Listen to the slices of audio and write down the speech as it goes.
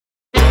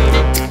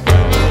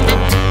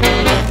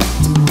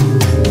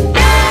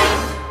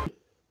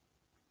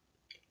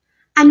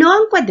Ano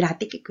ang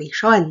quadratic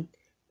equation?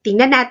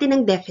 Tingnan natin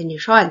ang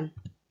definition.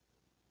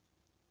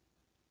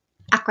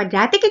 A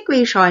quadratic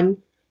equation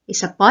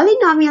is a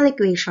polynomial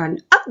equation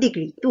of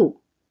degree 2.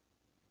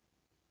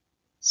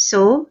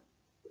 So,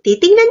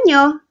 titingnan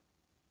nyo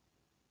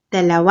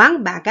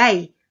dalawang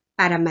bagay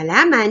para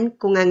malaman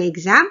kung ang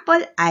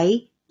example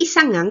ay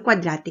isang ngang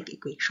quadratic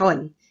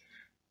equation.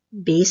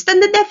 Based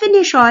on the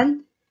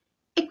definition,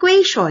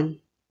 equation.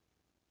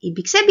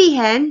 Ibig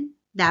sabihin,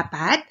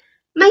 dapat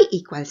may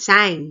equal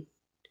sign.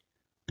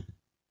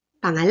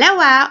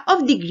 Pangalawa,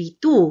 of degree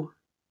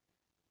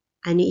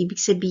 2. Ano ibig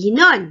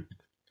sabihin nun?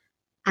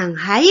 Ang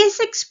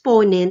highest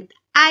exponent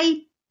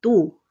ay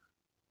 2.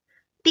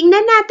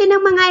 Tingnan natin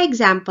ang mga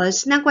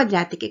examples ng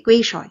quadratic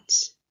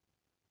equations.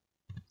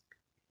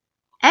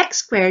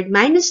 X squared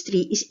minus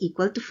 3 is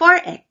equal to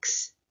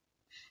 4x.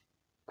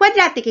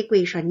 Quadratic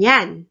equation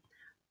yan.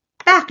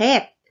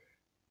 Bakit?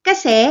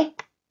 Kasi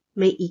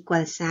may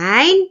equal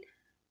sign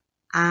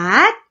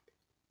at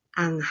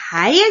ang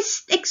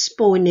highest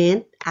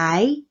exponent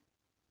ay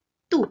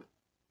 2.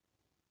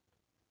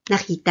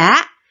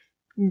 Nakita?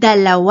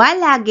 Dalawa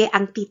lagi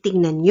ang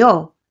titingnan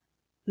nyo.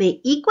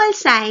 May equal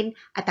sign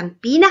at ang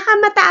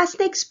pinakamataas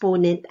na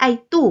exponent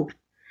ay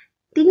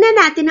 2. Tingnan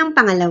natin ang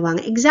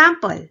pangalawang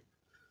example.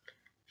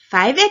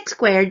 5x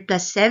squared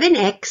plus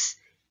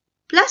 7x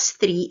plus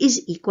 3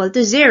 is equal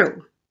to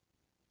 0.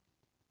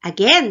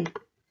 Again,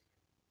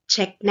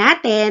 check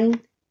natin.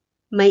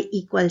 May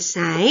equal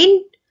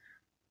sign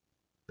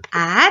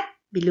at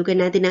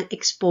bilugan natin ang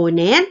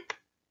exponent.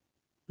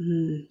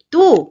 2.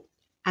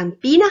 Ang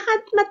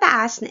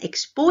pinakamataas na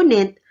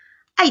exponent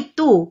ay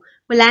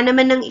 2. Wala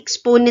naman ng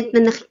exponent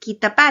na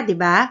nakikita pa, di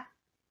ba?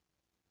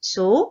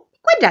 So,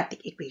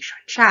 quadratic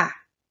equation siya.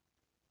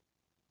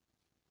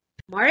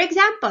 More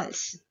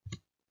examples.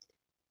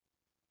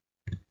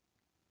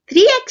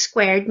 3x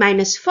squared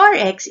minus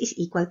 4x is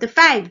equal to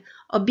 5.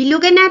 O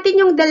bilugan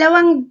natin yung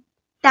dalawang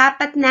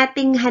dapat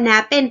nating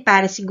hanapin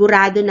para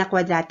sigurado na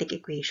quadratic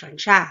equation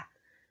siya.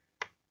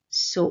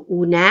 So,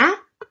 una,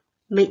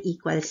 may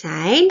equal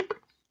sign.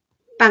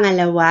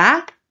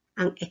 Pangalawa,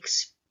 ang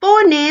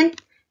exponent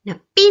na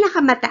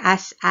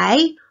pinakamataas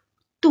ay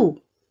 2.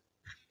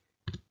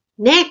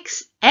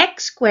 Next,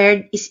 x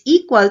squared is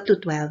equal to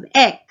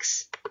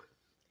 12x.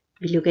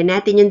 Bilugan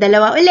natin yung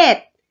dalawa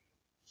ulit.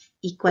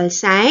 Equal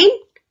sign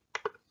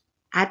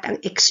at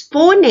ang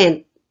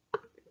exponent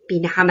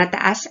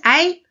pinakamataas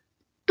ay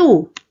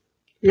 2.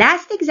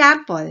 Last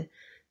example,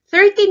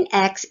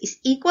 13x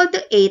is equal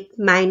to 8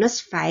 minus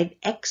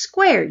 5x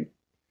squared.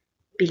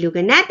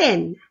 Bilugan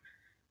natin.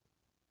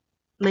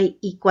 May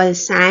equal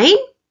sign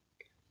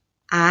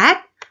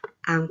at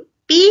ang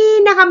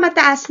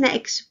pinakamataas na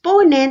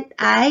exponent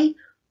ay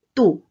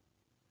 2.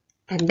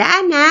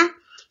 Tandaan na,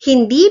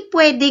 hindi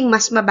pwedeng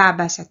mas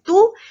mababa sa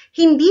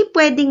 2, hindi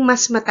pwedeng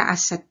mas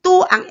mataas sa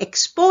 2 ang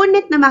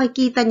exponent na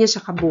makikita nyo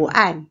sa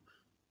kabuuan.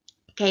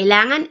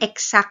 Kailangan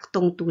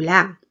eksaktong 2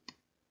 lang.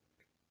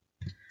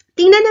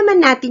 Tingnan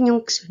naman natin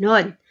yung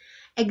sunod.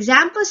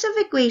 Examples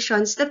of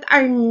equations that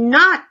are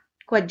not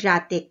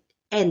quadratic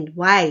and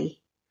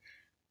why.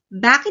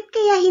 Bakit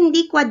kaya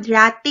hindi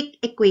quadratic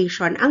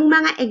equation ang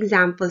mga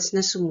examples na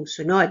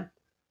sumusunod?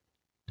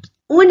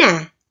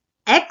 Una,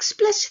 x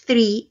plus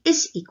 3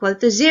 is equal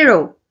to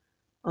 0.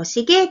 O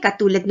sige,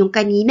 katulad nung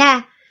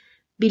kanina.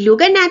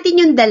 Bilugan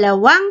natin yung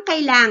dalawang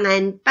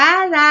kailangan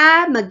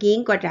para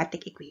maging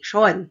quadratic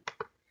equation.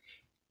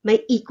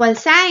 May equal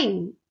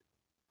sign.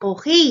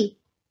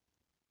 Okay.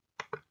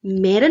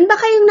 Meron ba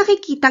kayong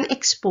nakikitang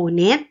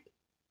exponent?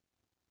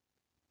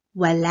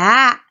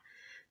 Wala.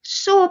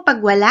 So,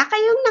 pag wala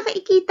kayong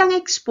nakikitang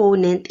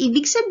exponent,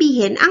 ibig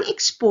sabihin ang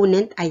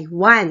exponent ay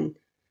 1.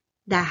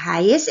 The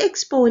highest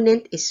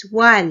exponent is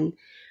 1.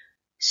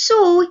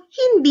 So,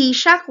 hindi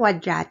siya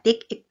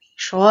quadratic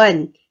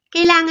equation.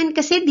 Kailangan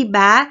kasi, di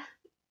ba,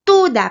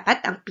 2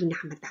 dapat ang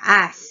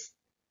pinakamataas.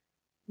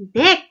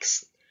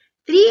 Next,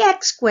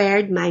 3x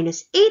squared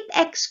minus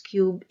 8x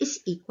cubed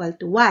is equal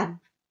to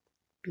 1.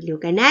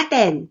 Bilugan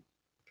natin.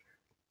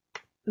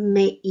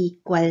 May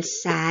equal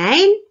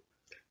sign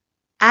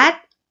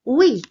at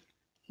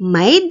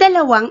may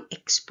dalawang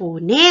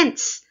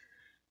exponents.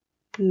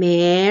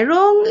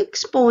 Merong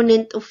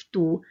exponent of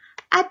 2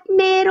 at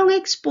merong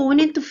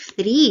exponent of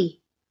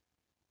 3.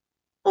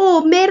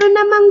 Oh, meron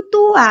namang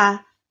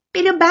 2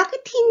 Pero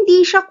bakit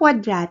hindi siya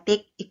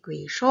quadratic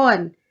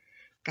equation?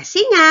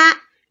 Kasi nga,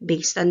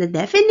 based on the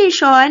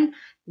definition,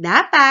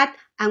 dapat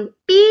ang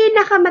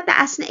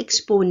pinakamataas na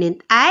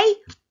exponent ay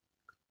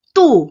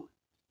 2.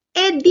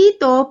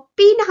 Dito,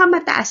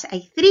 pinakamataas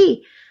ay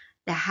 3.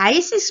 The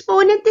highest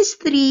exponent is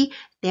 3,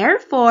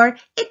 therefore,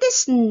 it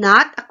is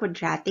not a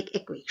quadratic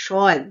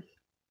equation.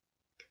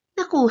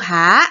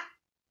 Nakuha?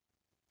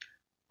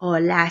 O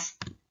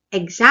last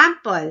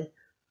example.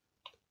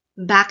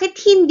 Bakit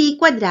hindi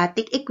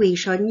quadratic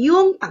equation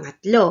yung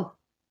pangatlo?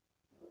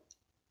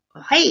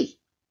 Okay,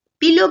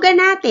 bilugan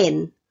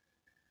natin.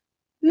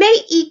 May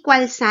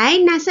equal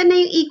sign. Nasaan na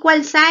yung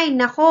equal sign?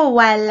 Nako,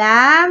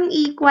 walang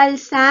equal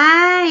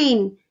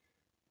sign.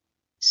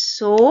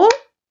 So,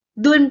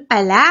 dun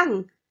pa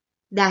lang,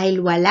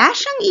 dahil wala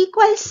siyang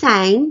equal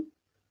sign,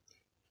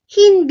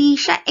 hindi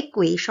siya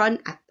equation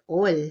at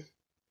all.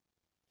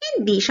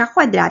 Hindi siya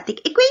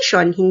quadratic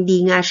equation.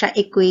 Hindi nga siya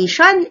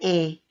equation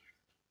eh.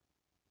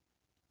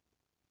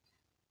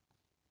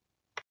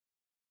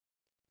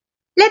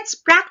 Let's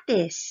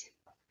practice.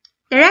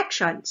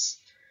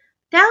 Directions.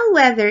 Tell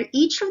whether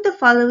each of the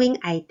following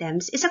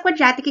items is a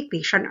quadratic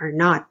equation or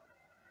not.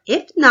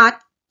 If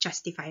not,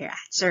 justify your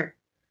answer.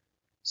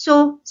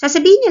 So,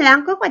 sasabihin niyo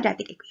lang kung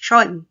quadratic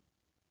equation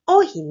o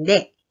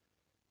hindi.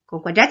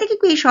 Kung quadratic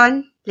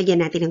equation,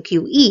 lagyan natin ng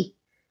QE.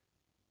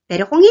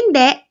 Pero kung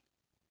hindi,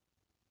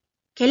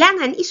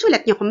 kailangan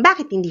isulat niyo kung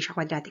bakit hindi siya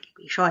quadratic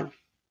equation.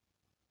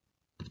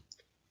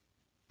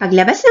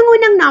 Paglabas ng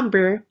unang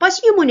number, pause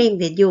niyo muna yung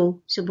video.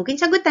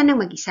 Subukin sagutan ng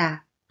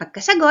mag-isa.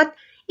 Pagkasagot,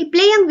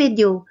 i-play ang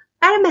video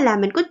para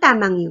malaman kung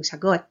tamang yung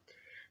sagot.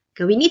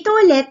 Gawin ito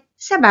ulit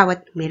sa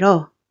bawat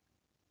numero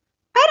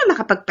para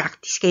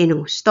makapag-practice kayo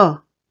ng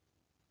gusto.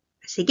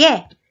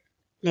 Sige,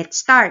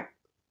 let's start.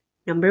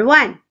 Number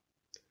 1.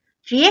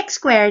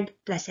 3x squared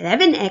plus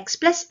 11x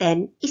plus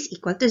 10 is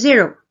equal to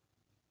 0.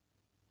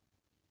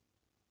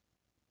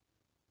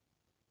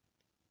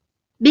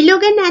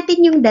 Bilugan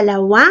natin yung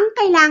dalawang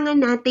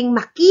kailangan nating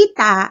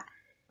makita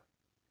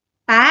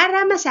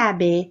para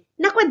masabi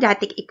na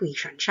quadratic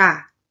equation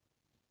siya.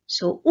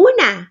 So,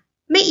 una,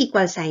 may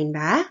equal sign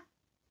ba?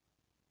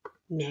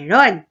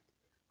 Meron.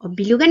 O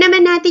bilugan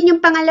naman natin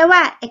yung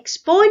pangalawa,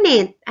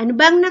 exponent. Ano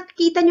bang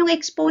nakikita niyong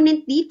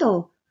exponent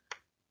dito?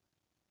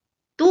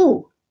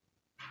 2.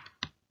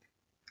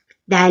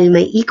 Dahil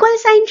may equal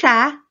sign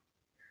siya,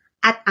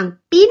 at ang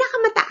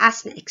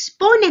pinakamataas na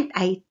exponent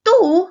ay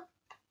 2,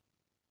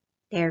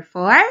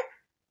 therefore,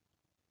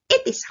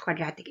 it is a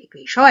quadratic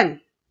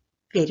equation.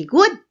 Very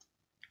good.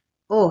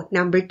 Oh,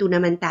 number 2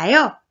 naman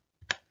tayo.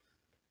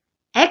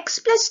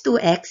 X plus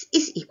 2x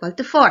is equal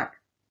to 4.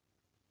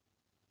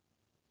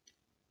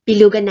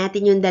 Bilugan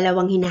natin yung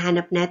dalawang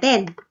hinahanap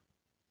natin.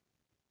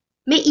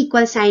 May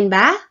equal sign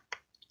ba?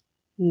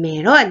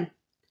 Meron.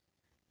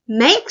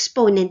 May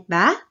exponent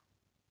ba?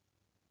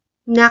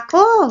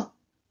 Nako,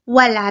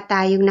 wala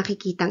tayong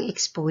nakikitang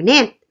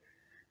exponent.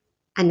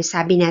 Ano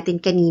sabi natin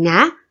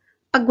kanina?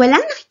 Pag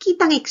walang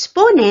nakikitang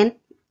exponent,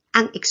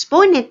 ang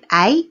exponent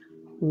ay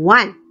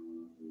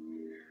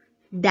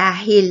 1.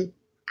 Dahil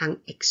ang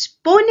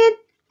exponent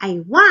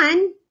ay 1,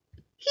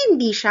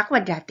 hindi siya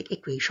quadratic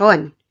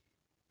equation.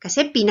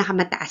 Kasi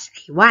pinakamataas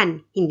ay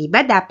 1. Hindi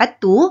ba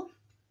dapat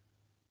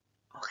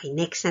 2? Okay,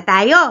 next na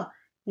tayo.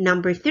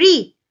 Number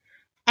 3.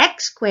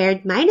 X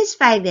squared minus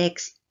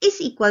 5x is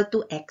equal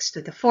to x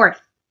to the 4th.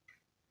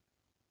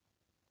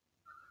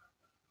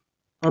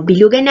 O,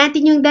 bilugan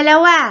natin yung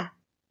dalawa.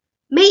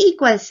 May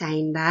equal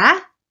sign ba?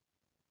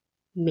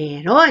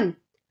 Meron.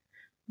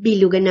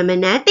 Bilugan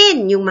naman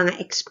natin yung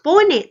mga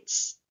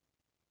exponents.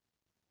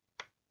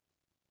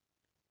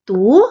 2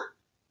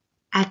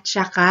 at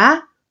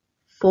saka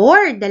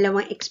 4.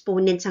 Dalawang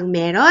exponents ang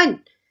meron.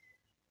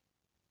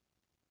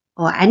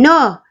 O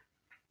ano?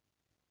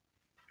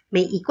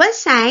 May equal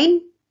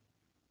sign,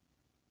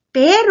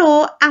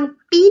 pero ang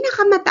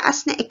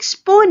pinakamataas na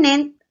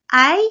exponent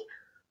ay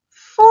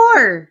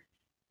 4.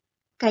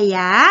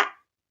 Kaya,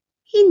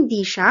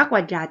 hindi siya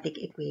quadratic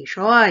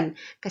equation.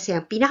 Kasi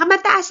ang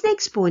pinakamataas na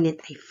exponent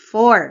ay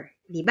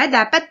 4. Di ba?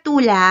 Dapat 2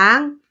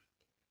 lang.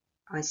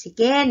 O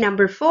sige,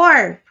 number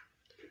 4.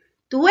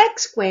 2x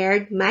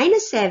squared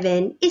minus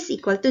 7 is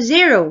equal to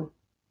 0.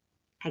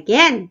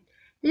 Again,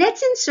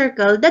 let's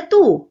encircle the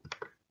 2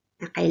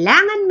 na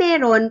kailangan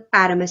meron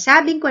para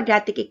masabing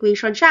quadratic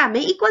equation siya.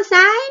 May equal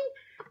sign?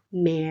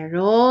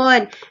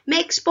 Meron. May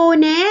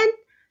exponent?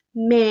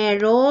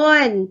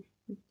 Meron.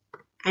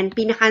 Ang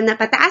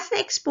pinakamataas na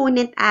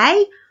exponent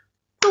ay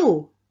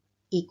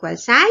 2. Equal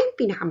sign,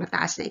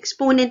 pinakamataas na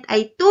exponent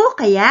ay 2,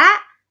 kaya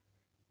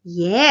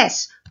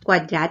yes,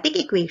 quadratic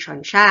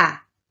equation siya.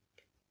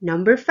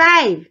 Number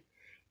 5.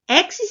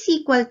 X is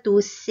equal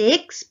to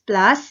 6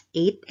 plus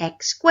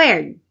 8x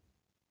squared.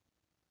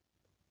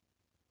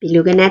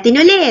 Bilugan natin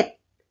ulit.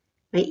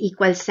 May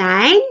equal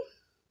sign,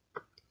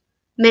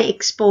 may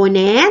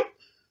exponent,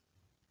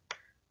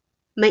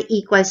 may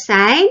equal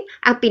sign.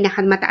 Ang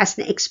pinakamataas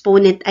na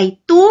exponent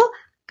ay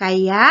 2,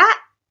 kaya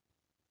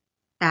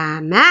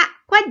tama,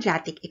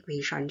 quadratic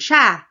equation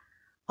siya.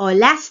 O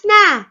last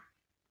na.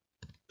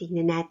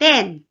 Tingnan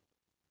natin.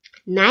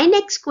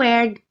 9x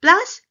squared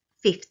plus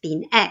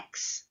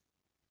 15x.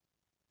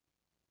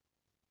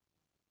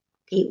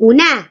 Okay,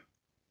 una.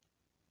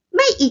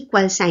 May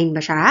equal sign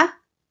ba siya?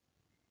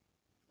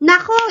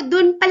 Nako,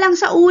 dun pa lang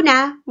sa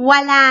una,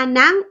 wala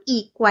nang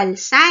equal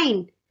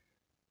sign.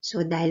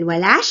 So, dahil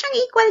wala siyang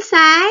equal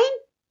sign,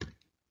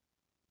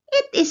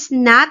 it is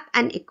not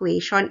an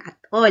equation at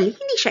all.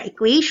 Hindi siya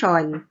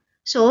equation.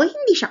 So,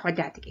 hindi siya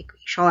quadratic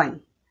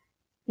equation.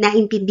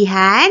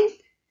 Naintindihan?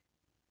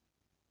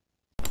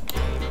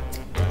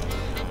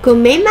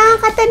 Kung may mga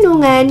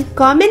katanungan,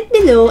 comment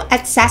below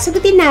at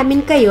sasagutin namin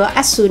kayo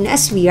as soon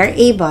as we are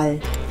able.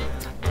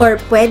 Or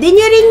pwede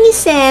nyo ring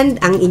i-send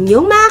ang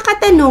inyong mga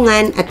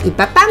katanungan at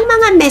iba pang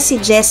mga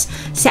messages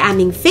sa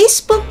aming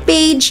Facebook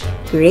page,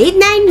 Grade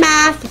 9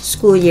 Math,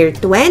 School Year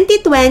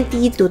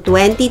 2020 to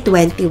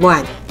 2021.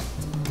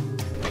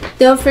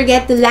 Don't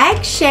forget to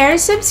like, share,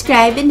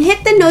 subscribe, and hit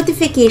the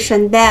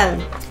notification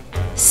bell.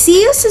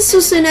 See you sa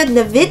susunod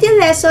na video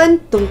lesson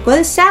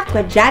tungkol sa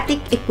quadratic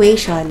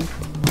equation.